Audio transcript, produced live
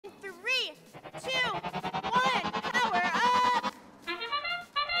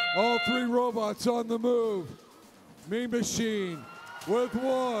All three robots on the move. Mean Machine with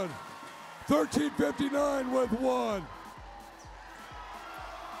one. 1359 with one.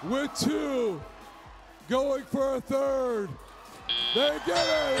 With two. Going for a third. They get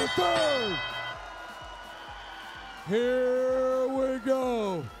it, a third. Here we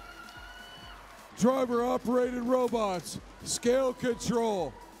go. Driver-operated robots, scale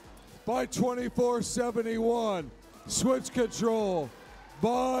control by 2471. Switch control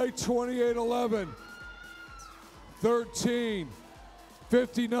by 2811.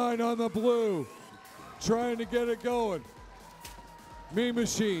 1359 on the blue, trying to get it going. Mean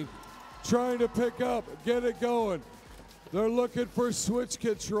Machine trying to pick up, get it going. They're looking for switch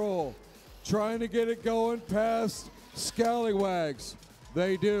control, trying to get it going past Scallywags.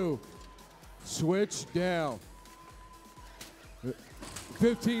 They do. Switch down.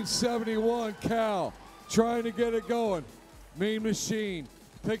 1571 Cal trying to get it going. Mean Machine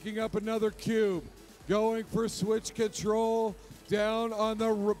picking up another cube, going for switch control down on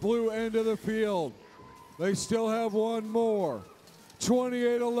the blue end of the field. They still have one more.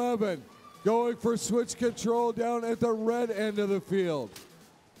 2811 going for switch control down at the red end of the field.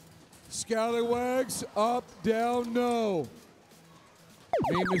 Scallywags up, down, no.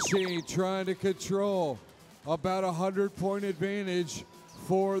 Mean Machine trying to control about 100-point advantage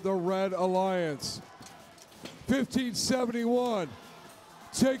for the Red Alliance. 1571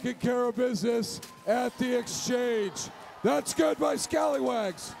 taking care of business at the exchange. That's good by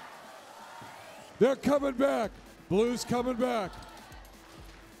Scallywags. They're coming back. Blue's coming back.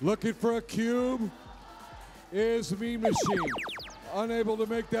 Looking for a cube is Mean Machine. Unable to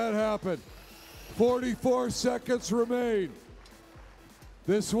make that happen. 44 seconds remain.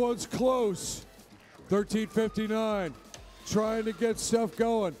 This one's close. 1359 trying to get stuff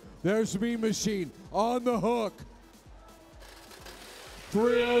going. There's Mean Machine on the hook.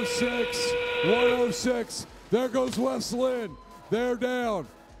 306, 106. There goes West Lynn. They're down.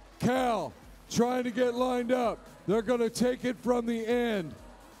 Cal trying to get lined up. They're going to take it from the end.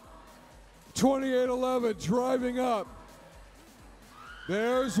 2811 driving up.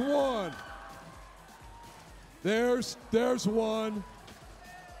 There's one. There's one.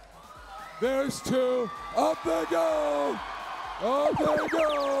 There's two. Up they go. Up they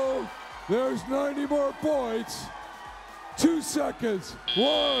go. There's 90 more points. 2 seconds.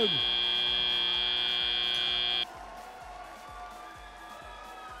 One.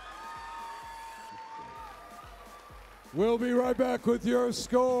 We'll be right back with your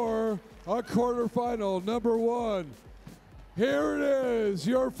score on quarterfinal number one. Here it is,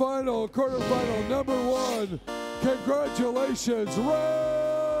 your final quarterfinal number one. Congratulations,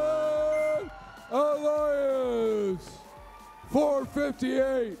 Red Alliance.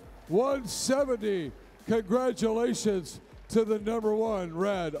 458, 170. Congratulations to the number one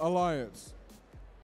Red Alliance.